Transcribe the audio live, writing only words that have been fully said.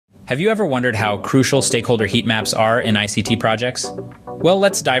Have you ever wondered how crucial stakeholder heat maps are in ICT projects? Well,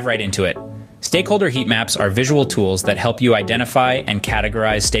 let's dive right into it. Stakeholder heat maps are visual tools that help you identify and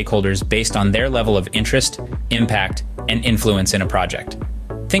categorize stakeholders based on their level of interest, impact, and influence in a project.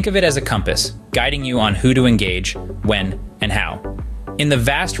 Think of it as a compass, guiding you on who to engage, when, and how. In the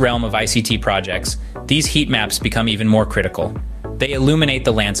vast realm of ICT projects, these heat maps become even more critical. They illuminate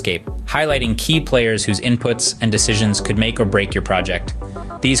the landscape, highlighting key players whose inputs and decisions could make or break your project.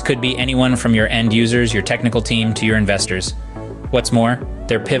 These could be anyone from your end users, your technical team, to your investors. What's more,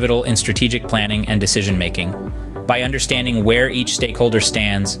 they're pivotal in strategic planning and decision-making. By understanding where each stakeholder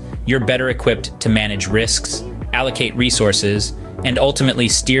stands, you're better equipped to manage risks, allocate resources, and ultimately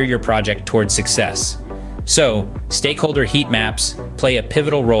steer your project towards success. So, stakeholder heat maps play a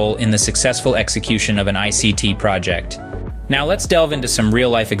pivotal role in the successful execution of an ICT project. Now let's delve into some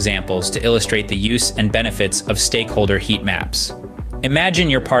real-life examples to illustrate the use and benefits of stakeholder heat maps. Imagine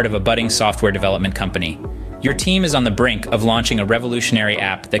you're part of a budding software development company. Your team is on the brink of launching a revolutionary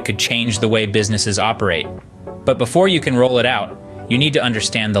app that could change the way businesses operate. But before you can roll it out, you need to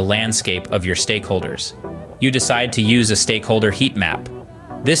understand the landscape of your stakeholders. You decide to use a stakeholder heat map.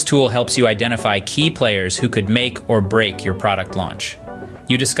 This tool helps you identify key players who could make or break your product launch.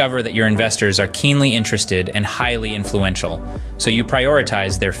 You discover that your investors are keenly interested and highly influential, so you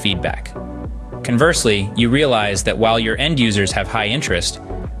prioritize their feedback. Conversely, you realize that while your end users have high interest,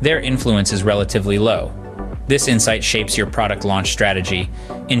 their influence is relatively low. This insight shapes your product launch strategy,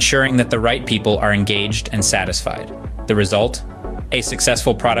 ensuring that the right people are engaged and satisfied. The result? A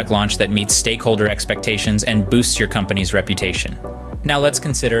successful product launch that meets stakeholder expectations and boosts your company's reputation. Now let's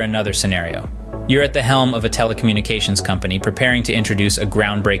consider another scenario. You're at the helm of a telecommunications company preparing to introduce a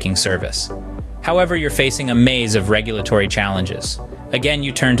groundbreaking service. However, you're facing a maze of regulatory challenges. Again,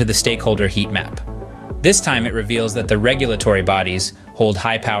 you turn to the stakeholder heat map. This time it reveals that the regulatory bodies hold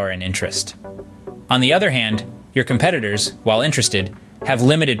high power and interest. On the other hand, your competitors, while interested, have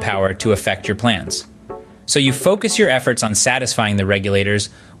limited power to affect your plans. So you focus your efforts on satisfying the regulators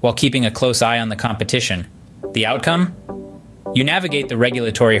while keeping a close eye on the competition. The outcome? You navigate the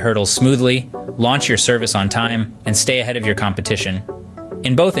regulatory hurdles smoothly, launch your service on time, and stay ahead of your competition.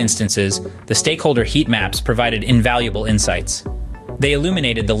 In both instances, the stakeholder heat maps provided invaluable insights. They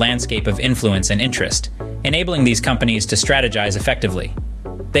illuminated the landscape of influence and interest, enabling these companies to strategize effectively.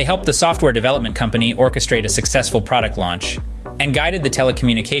 They helped the software development company orchestrate a successful product launch, and guided the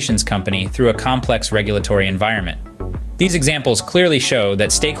telecommunications company through a complex regulatory environment. These examples clearly show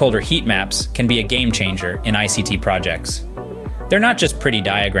that stakeholder heat maps can be a game changer in ICT projects. They're not just pretty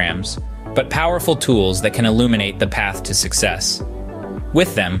diagrams, but powerful tools that can illuminate the path to success.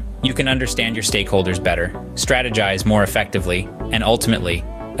 With them, you can understand your stakeholders better, strategize more effectively, and ultimately,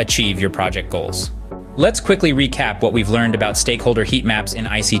 achieve your project goals. Let's quickly recap what we've learned about stakeholder heat maps in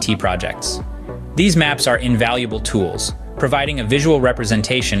ICT projects. These maps are invaluable tools, providing a visual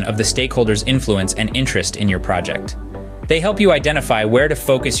representation of the stakeholders' influence and interest in your project. They help you identify where to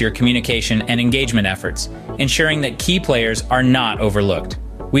focus your communication and engagement efforts, ensuring that key players are not overlooked.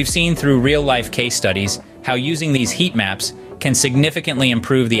 We've seen through real-life case studies how using these heat maps can significantly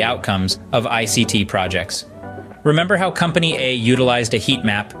improve the outcomes of ICT projects. Remember how Company A utilized a heat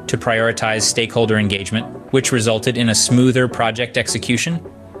map to prioritize stakeholder engagement, which resulted in a smoother project execution?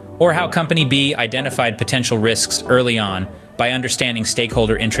 Or how Company B identified potential risks early on by understanding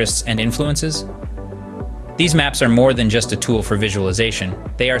stakeholder interests and influences? These maps are more than just a tool for visualization.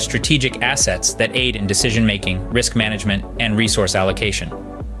 They are strategic assets that aid in decision-making, risk management, and resource allocation.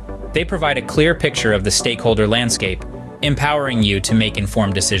 They provide a clear picture of the stakeholder landscape, empowering you to make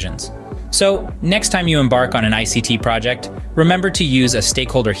informed decisions. So, next time you embark on an ICT project, remember to use a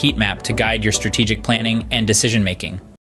stakeholder heat map to guide your strategic planning and decision-making.